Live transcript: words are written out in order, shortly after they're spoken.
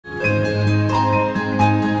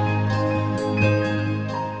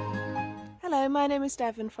my name is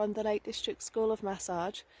Devon from the Lake District School of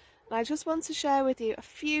Massage, and I just want to share with you a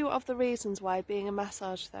few of the reasons why being a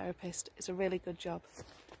massage therapist is a really good job.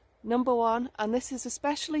 Number one, and this is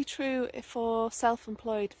especially true for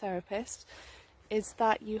self-employed therapists, is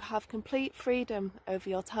that you have complete freedom over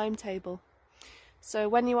your timetable. So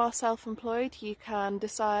when you are self-employed, you can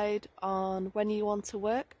decide on when you want to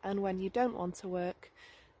work and when you don't want to work.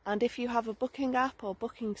 And if you have a booking app or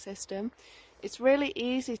booking system, it's really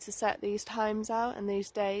easy to set these times out and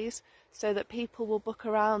these days so that people will book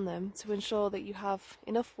around them to ensure that you have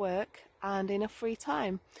enough work and enough free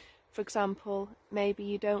time. For example, maybe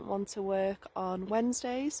you don't want to work on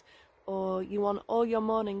Wednesdays, or you want all your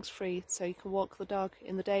mornings free so you can walk the dog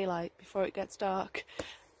in the daylight before it gets dark.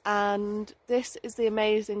 And this is the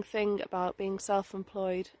amazing thing about being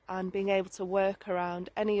self-employed and being able to work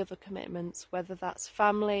around any other commitments, whether that's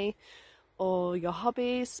family or your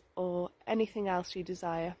hobbies or anything else you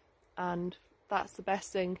desire. And that's the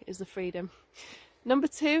best thing, is the freedom. Number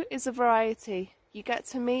two is the variety. You get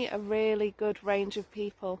to meet a really good range of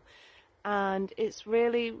people, and it's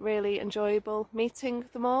really, really enjoyable meeting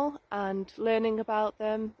them all and learning about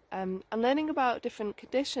them, and learning about different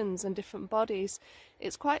conditions and different bodies.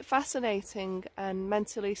 It's quite fascinating and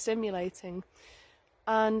mentally stimulating.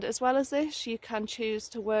 And as well as this, you can choose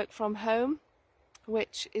to work from home,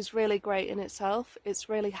 which is really great in itself. It's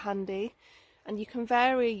really handy, and you can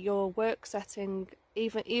vary your work setting.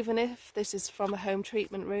 Even if this is from a home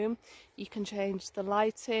treatment room, you can change the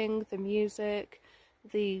lighting, the music,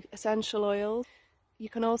 the essential oils. You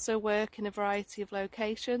can also work in a variety of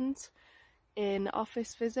locations, in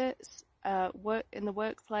office visits, work in the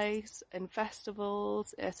workplace, in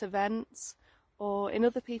festivals, at events, or in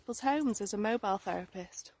other people's homes as a mobile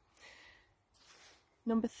therapist.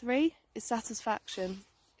 Number three is satisfaction.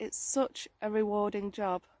 It's such a rewarding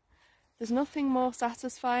job. There's nothing more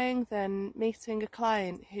satisfying than meeting a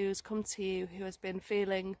client who's come to you who has been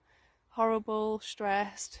feeling horrible,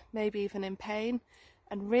 stressed, maybe even in pain,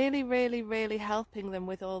 and really, really, really helping them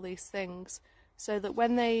with all these things, so that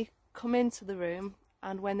when they come into the room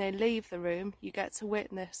and when they leave the room, you get to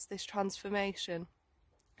witness this transformation.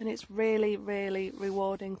 And it's really, really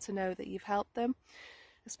rewarding to know that you've helped them,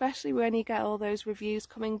 especially when you get all those reviews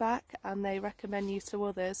coming back and they recommend you to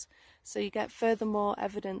others, so you get furthermore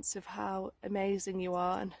evidence of how amazing you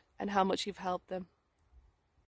are and how much you've helped them.